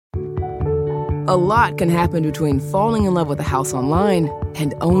A lot can happen between falling in love with a house online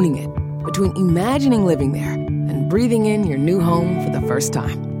and owning it, between imagining living there and breathing in your new home for the first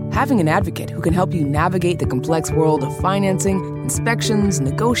time. Having an advocate who can help you navigate the complex world of financing, inspections,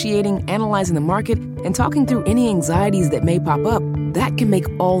 negotiating, analyzing the market, and talking through any anxieties that may pop up, that can make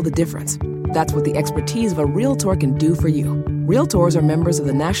all the difference. That's what the expertise of a Realtor can do for you. Realtors are members of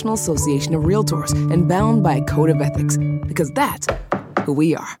the National Association of Realtors and bound by a code of ethics, because that's who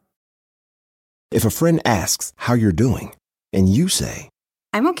we are. If a friend asks how you're doing, and you say,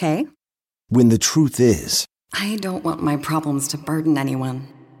 I'm okay. When the truth is, I don't want my problems to burden anyone.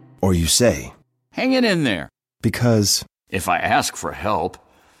 Or you say, hang it in there. Because if I ask for help,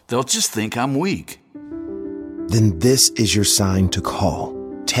 they'll just think I'm weak. Then this is your sign to call,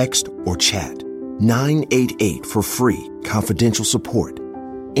 text, or chat 988 for free, confidential support.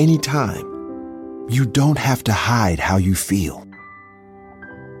 Anytime. You don't have to hide how you feel.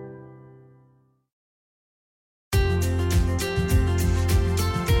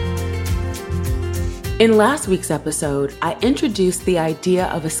 In last week's episode, I introduced the idea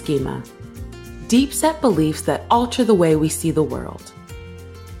of a schema, deep-set beliefs that alter the way we see the world.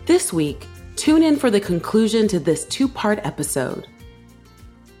 This week, tune in for the conclusion to this two-part episode.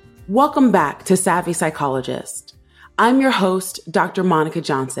 Welcome back to Savvy Psychologist. I'm your host, Dr. Monica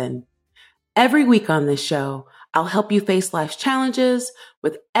Johnson. Every week on this show, I'll help you face life's challenges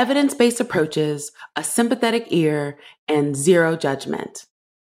with evidence-based approaches, a sympathetic ear, and zero judgment.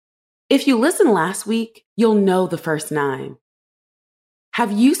 If you listened last week, you'll know the first 9.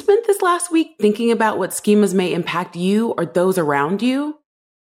 Have you spent this last week thinking about what schemas may impact you or those around you?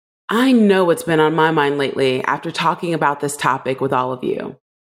 I know it's been on my mind lately after talking about this topic with all of you.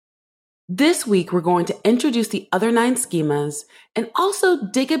 This week, we're going to introduce the other 9 schemas and also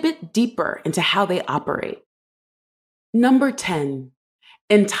dig a bit deeper into how they operate. Number 10,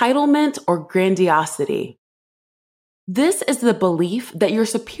 entitlement or grandiosity. This is the belief that you're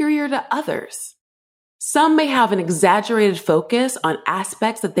superior to others. Some may have an exaggerated focus on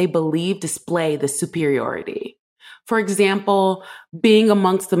aspects that they believe display the superiority. For example, being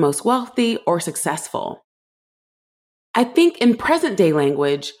amongst the most wealthy or successful. I think in present day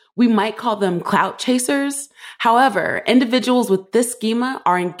language, we might call them clout chasers. However, individuals with this schema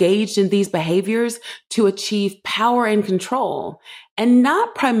are engaged in these behaviors to achieve power and control, and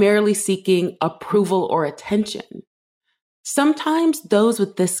not primarily seeking approval or attention. Sometimes those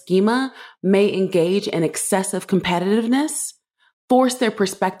with this schema may engage in excessive competitiveness, force their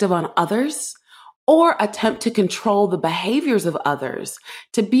perspective on others, or attempt to control the behaviors of others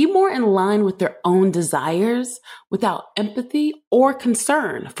to be more in line with their own desires without empathy or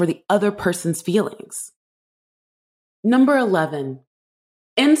concern for the other person's feelings. Number 11,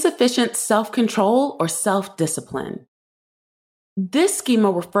 insufficient self-control or self-discipline. This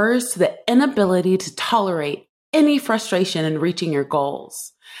schema refers to the inability to tolerate any frustration in reaching your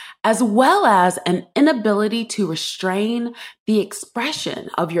goals, as well as an inability to restrain the expression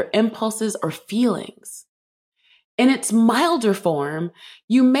of your impulses or feelings. In its milder form,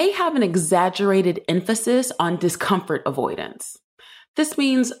 you may have an exaggerated emphasis on discomfort avoidance. This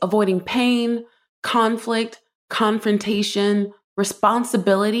means avoiding pain, conflict, confrontation,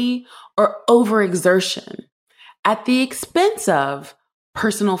 responsibility, or overexertion at the expense of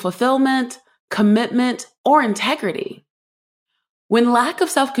personal fulfillment, commitment, or integrity. When lack of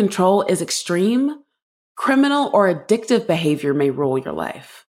self-control is extreme, criminal or addictive behavior may rule your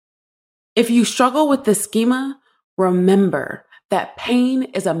life. If you struggle with this schema, remember that pain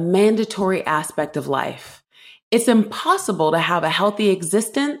is a mandatory aspect of life. It's impossible to have a healthy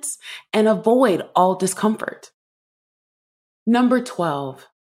existence and avoid all discomfort. Number 12,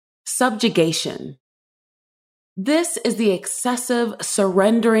 subjugation. This is the excessive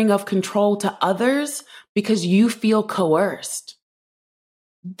surrendering of control to others because you feel coerced.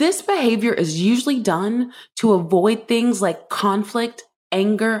 This behavior is usually done to avoid things like conflict,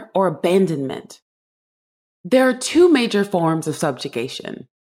 anger, or abandonment. There are 2 major forms of subjugation.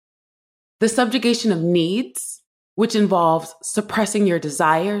 The subjugation of needs, which involves suppressing your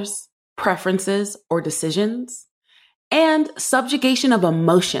desires, preferences, or decisions, and subjugation of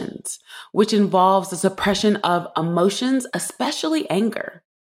emotions, which involves the suppression of emotions, especially anger.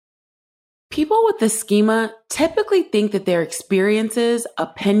 People with this schema typically think that their experiences,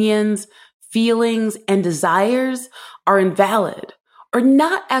 opinions, feelings, and desires are invalid or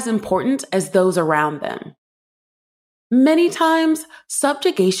not as important as those around them. Many times,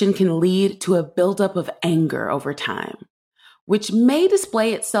 subjugation can lead to a buildup of anger over time, which may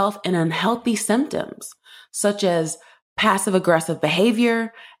display itself in unhealthy symptoms, such as passive-aggressive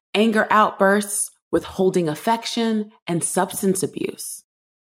behavior, anger outbursts, withholding affection, and substance abuse.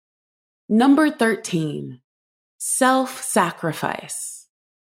 Number 13, self-sacrifice.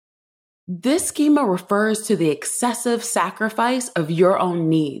 This schema refers to the excessive sacrifice of your own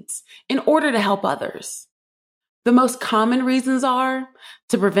needs in order to help others. The most common reasons are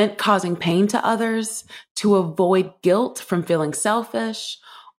to prevent causing pain to others, to avoid guilt from feeling selfish,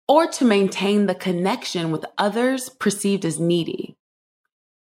 or to maintain the connection with others perceived as needy.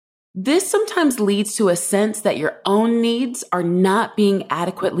 This sometimes leads to a sense that your own needs are not being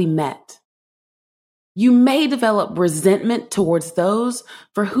adequately met. You may develop resentment towards those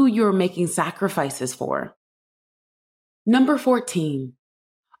for who you are making sacrifices for. Number 14,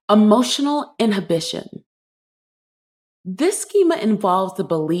 emotional inhibition. This schema involves the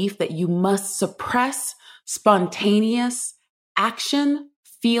belief that you must suppress spontaneous action,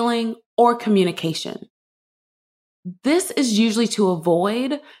 feeling, or communication. This is usually to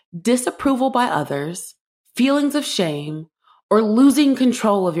avoid disapproval by others, feelings of shame, or losing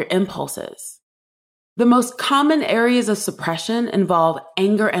control of your impulses. The most common areas of suppression involve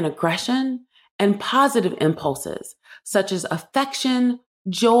anger and aggression and positive impulses, such as affection,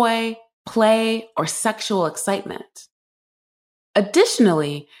 joy, play, or sexual excitement.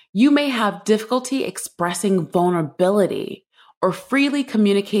 Additionally, you may have difficulty expressing vulnerability or freely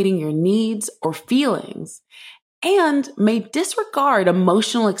communicating your needs or feelings, and may disregard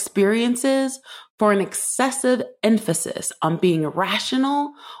emotional experiences for an excessive emphasis on being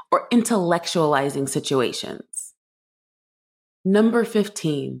rational or intellectualizing situations. Number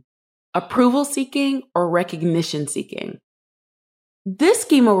 15, approval seeking or recognition seeking. This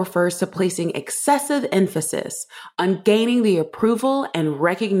schema refers to placing excessive emphasis on gaining the approval and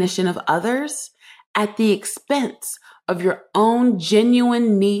recognition of others at the expense of your own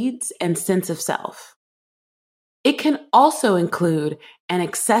genuine needs and sense of self. It can also include an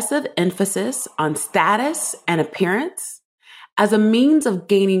excessive emphasis on status and appearance as a means of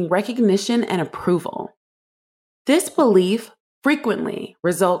gaining recognition and approval. This belief frequently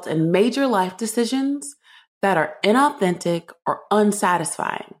results in major life decisions that are inauthentic or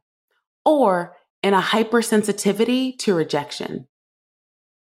unsatisfying, or in a hypersensitivity to rejection.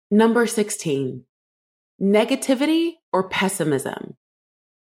 Number 16, negativity or pessimism.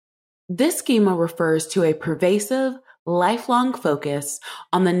 This schema refers to a pervasive, lifelong focus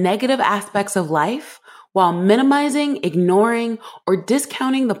on the negative aspects of life while minimizing, ignoring, or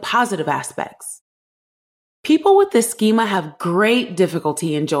discounting the positive aspects. People with this schema have great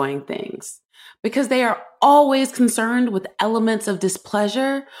difficulty enjoying things because they are always concerned with elements of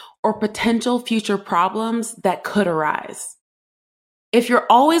displeasure or potential future problems that could arise. If you're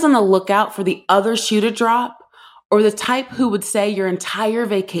always on the lookout for the other shoe to drop, or the type who would say your entire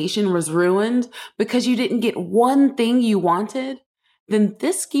vacation was ruined because you didn't get one thing you wanted, then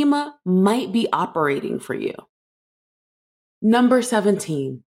this schema might be operating for you. Number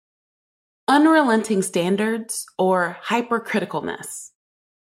 17, unrelenting standards or hypercriticalness.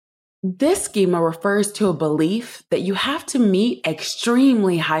 This schema refers to a belief that you have to meet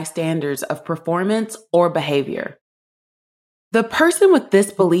extremely high standards of performance or behavior. The person with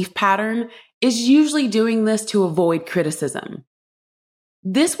this belief pattern is usually doing this to avoid criticism.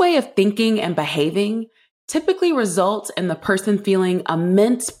 This way of thinking and behaving typically results in the person feeling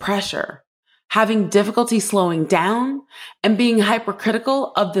immense pressure, having difficulty slowing down, and being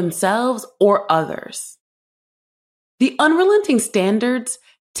hypercritical of themselves or others. The unrelenting standards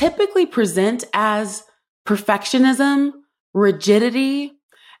typically present as perfectionism, rigidity,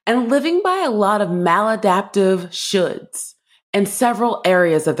 and living by a lot of maladaptive shoulds in several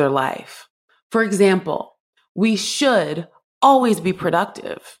areas of their life. For example, we should always be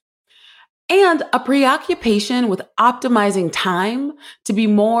productive, and a preoccupation with optimizing time to be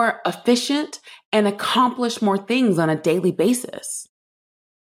more efficient and accomplish more things on a daily basis.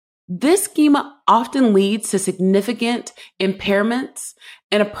 This schema often leads to significant impairments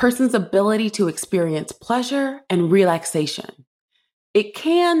in a person's ability to experience pleasure and relaxation. It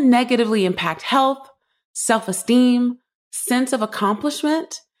can negatively impact health, self-esteem, sense of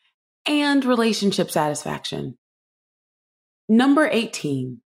accomplishment, and relationship satisfaction. Number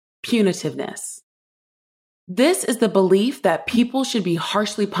 18, punitiveness. This is the belief that people should be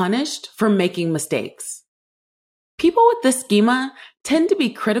harshly punished for making mistakes. People with this schema tend to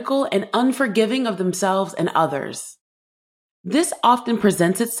be critical and unforgiving of themselves and others. This often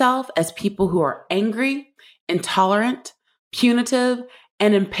presents itself as people who are angry, intolerant, punitive,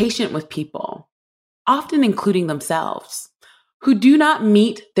 and impatient with people, often including themselves, who do not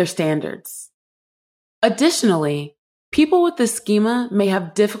meet their standards. Additionally, people with this schema may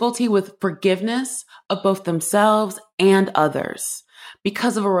have difficulty with forgiveness of both themselves and others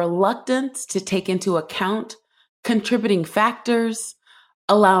because of a reluctance to take into account contributing factors,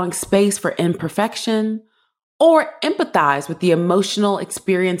 allowing space for imperfection, or empathize with the emotional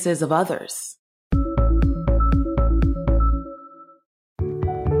experiences of others.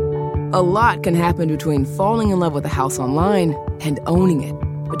 A lot can happen between falling in love with a house online and owning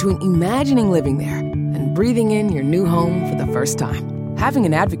it, between imagining living there and breathing in your new home for the first time. Having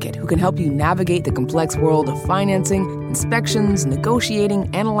an advocate who can help you navigate the complex world of financing, inspections, negotiating,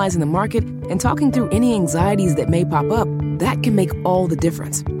 analyzing the market, and talking through any anxieties that may pop up, that can make all the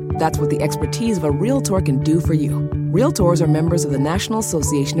difference. That's what the expertise of a Realtor can do for you. Realtors are members of the National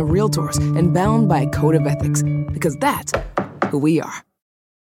Association of Realtors and bound by a code of ethics, because that's who we are.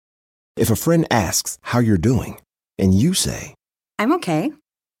 If a friend asks how you're doing, and you say, I'm okay.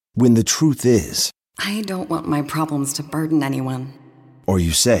 when the truth is, I don't want my problems to burden anyone. or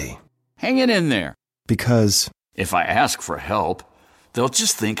you say, Hang it in there. because, If I ask for help, they'll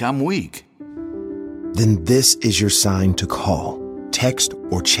just think I'm weak. then this is your sign to call, text,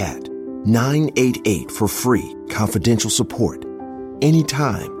 or chat 988 for free, confidential support.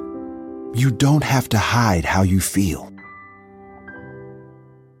 Anytime. You don't have to hide how you feel.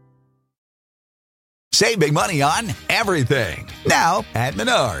 Save big money on everything. Now at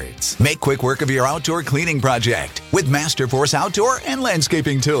Menards. Make quick work of your outdoor cleaning project with Masterforce outdoor and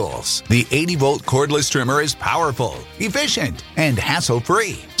landscaping tools. The 80-volt cordless trimmer is powerful, efficient, and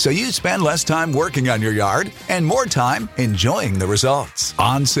hassle-free. So you spend less time working on your yard and more time enjoying the results.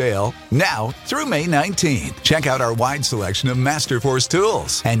 On sale now through May 19th. Check out our wide selection of Masterforce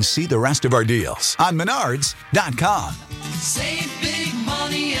tools and see the rest of our deals on Menards.com. Save big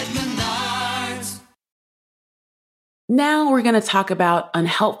money at Menards. Now we're going to talk about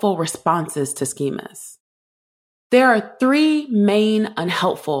unhelpful responses to schemas. There are three main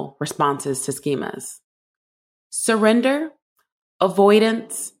unhelpful responses to schemas: surrender,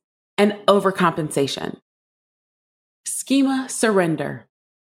 avoidance, and overcompensation. Schema surrender.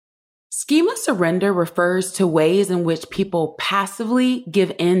 Schema surrender refers to ways in which people passively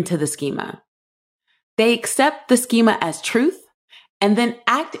give in to the schema. They accept the schema as truth and then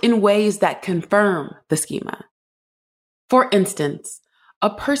act in ways that confirm the schema. For instance, a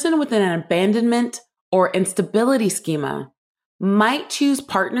person with an abandonment or instability schema might choose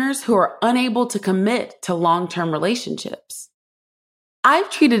partners who are unable to commit to long-term relationships. I've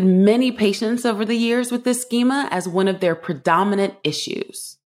treated many patients over the years with this schema as one of their predominant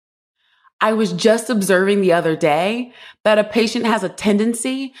issues. I was just observing the other day that a patient has a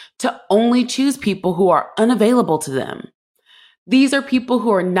tendency to only choose people who are unavailable to them. These are people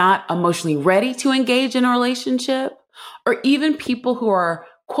who are not emotionally ready to engage in a relationship, or even people who are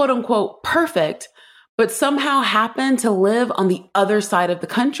quote unquote perfect, but somehow happen to live on the other side of the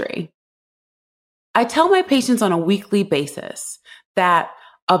country. I tell my patients on a weekly basis that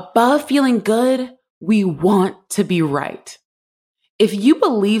above feeling good, we want to be right. If you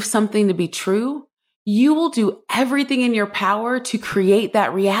believe something to be true, you will do everything in your power to create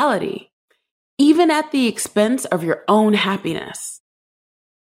that reality, even at the expense of your own happiness.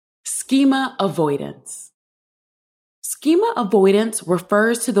 Schema avoidance. Schema avoidance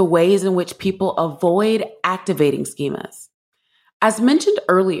refers to the ways in which people avoid activating schemas. As mentioned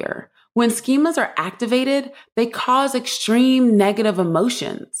earlier, when schemas are activated, they cause extreme negative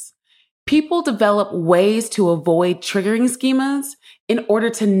emotions. People develop ways to avoid triggering schemas in order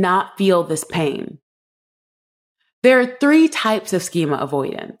to not feel this pain. There are three types of schema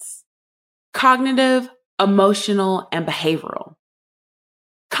avoidance: cognitive, emotional, and behavioral.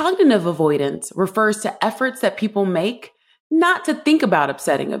 Cognitive avoidance refers to efforts that people make not to think about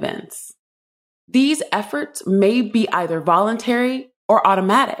upsetting events. These efforts may be either voluntary or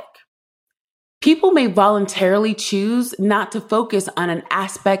automatic. People may voluntarily choose not to focus on an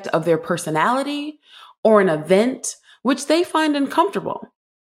aspect of their personality or an event which they find uncomfortable.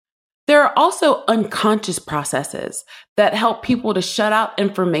 There are also unconscious processes that help people to shut out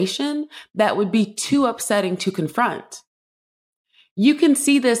information that would be too upsetting to confront. You can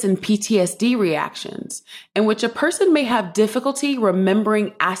see this in PTSD reactions, in which a person may have difficulty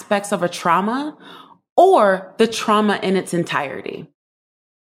remembering aspects of a trauma or the trauma in its entirety.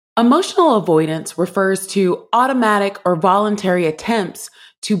 Emotional avoidance refers to automatic or voluntary attempts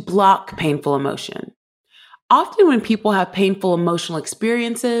to block painful emotion. Often when people have painful emotional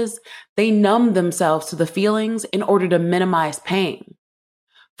experiences, they numb themselves to the feelings in order to minimize pain.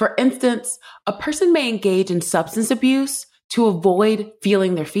 For instance, a person may engage in substance abuse to avoid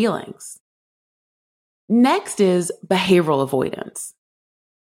feeling their feelings. Next is behavioral avoidance.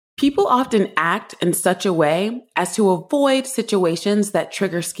 People often act in such a way as to avoid situations that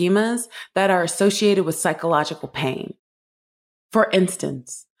trigger schemas that are associated with psychological pain. For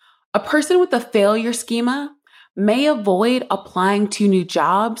instance, a person with a failure schema may avoid applying to new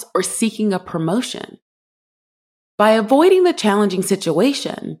jobs or seeking a promotion. By avoiding the challenging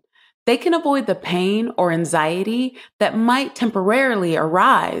situation, they can avoid the pain or anxiety that might temporarily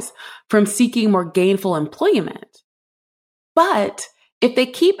arise from seeking more gainful employment. But if they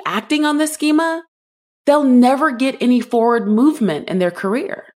keep acting on this schema, they'll never get any forward movement in their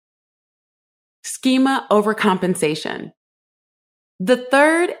career. Schema overcompensation. The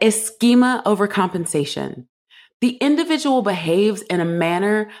third is schema overcompensation. The individual behaves in a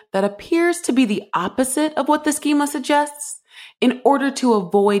manner that appears to be the opposite of what the schema suggests in order to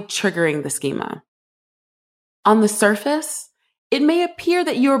avoid triggering the schema. On the surface, it may appear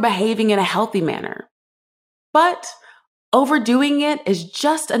that you are behaving in a healthy manner, but overdoing it is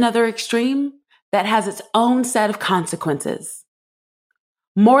just another extreme that has its own set of consequences.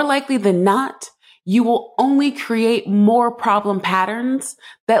 More likely than not, you will only create more problem patterns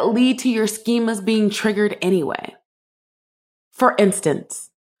that lead to your schemas being triggered anyway. For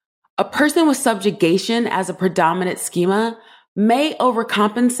instance, a person with subjugation as a predominant schema may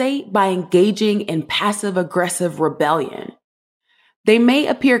overcompensate by engaging in passive-aggressive rebellion. They may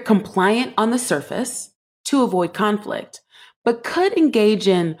appear compliant on the surface to avoid conflict, but could engage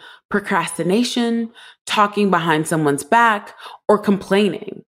in procrastination, talking behind someone's back, or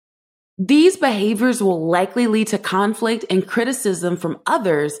complaining. These behaviors will likely lead to conflict and criticism from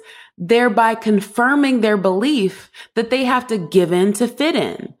others, thereby confirming their belief that they have to give in to fit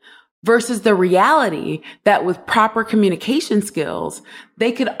in, versus the reality that with proper communication skills,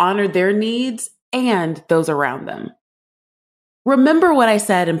 they could honor their needs and those around them. Remember what I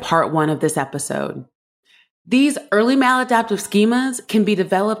said in part 1 of this episode. These early maladaptive schemas can be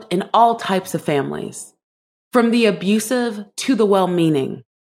developed in all types of families, from the abusive to the well-meaning.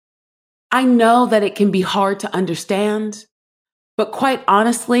 I know that it can be hard to understand, but quite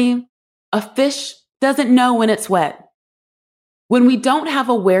honestly, a fish doesn't know when it's wet. When we don't have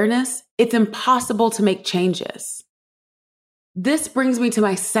awareness, it's impossible to make changes. This brings me to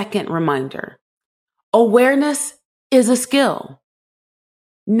my second reminder. Awareness is a skill.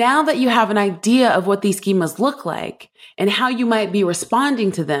 Now that you have an idea of what these schemas look like and how you might be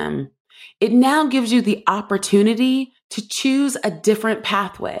responding to them, it now gives you the opportunity to choose a different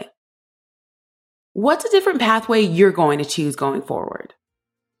pathway. What's a different pathway you're going to choose going forward?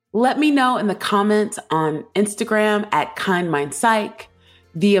 Let me know in the comments on Instagram at KindMindPsych,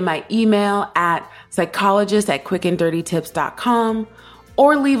 via my email at psychologist@quickanddirtytips.com,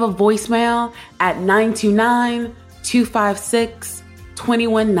 or leave a voicemail at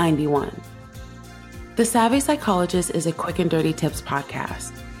 929-256-2191. The Savvy Psychologist is a Quick and Dirty Tips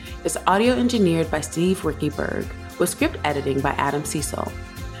podcast. It's audio engineered by Steve Rickyberg with script editing by Adam Cecil.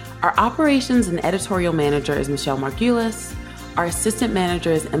 Our operations and editorial manager is Michelle Margulis. Our assistant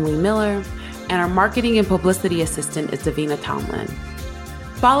manager is Emily Miller. And our marketing and publicity assistant is Davina Tomlin.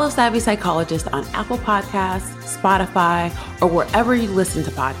 Follow Savvy Psychologist on Apple Podcasts, Spotify, or wherever you listen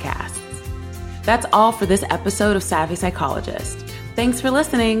to podcasts. That's all for this episode of Savvy Psychologist. Thanks for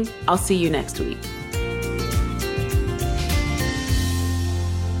listening. I'll see you next week.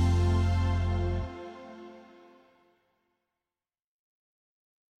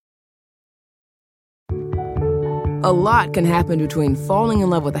 A lot can happen between falling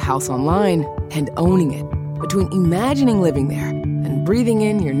in love with a house online and owning it, between imagining living there and breathing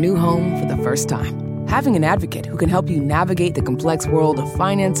in your new home for the first time. Having an advocate who can help you navigate the complex world of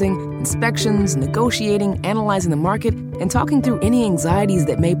financing, inspections, negotiating, analyzing the market, and talking through any anxieties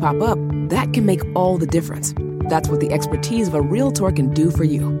that may pop up, that can make all the difference. That's what the expertise of a Realtor can do for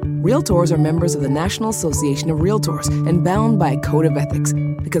you. Realtors are members of the National Association of Realtors and bound by a code of ethics,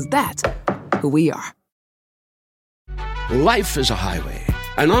 because that's who we are. Life is a highway,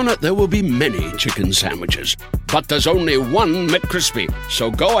 and on it there will be many chicken sandwiches. But there's only one McCrispy.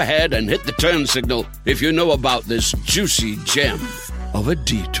 So go ahead and hit the turn signal if you know about this juicy gem of a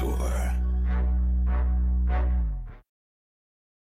detour.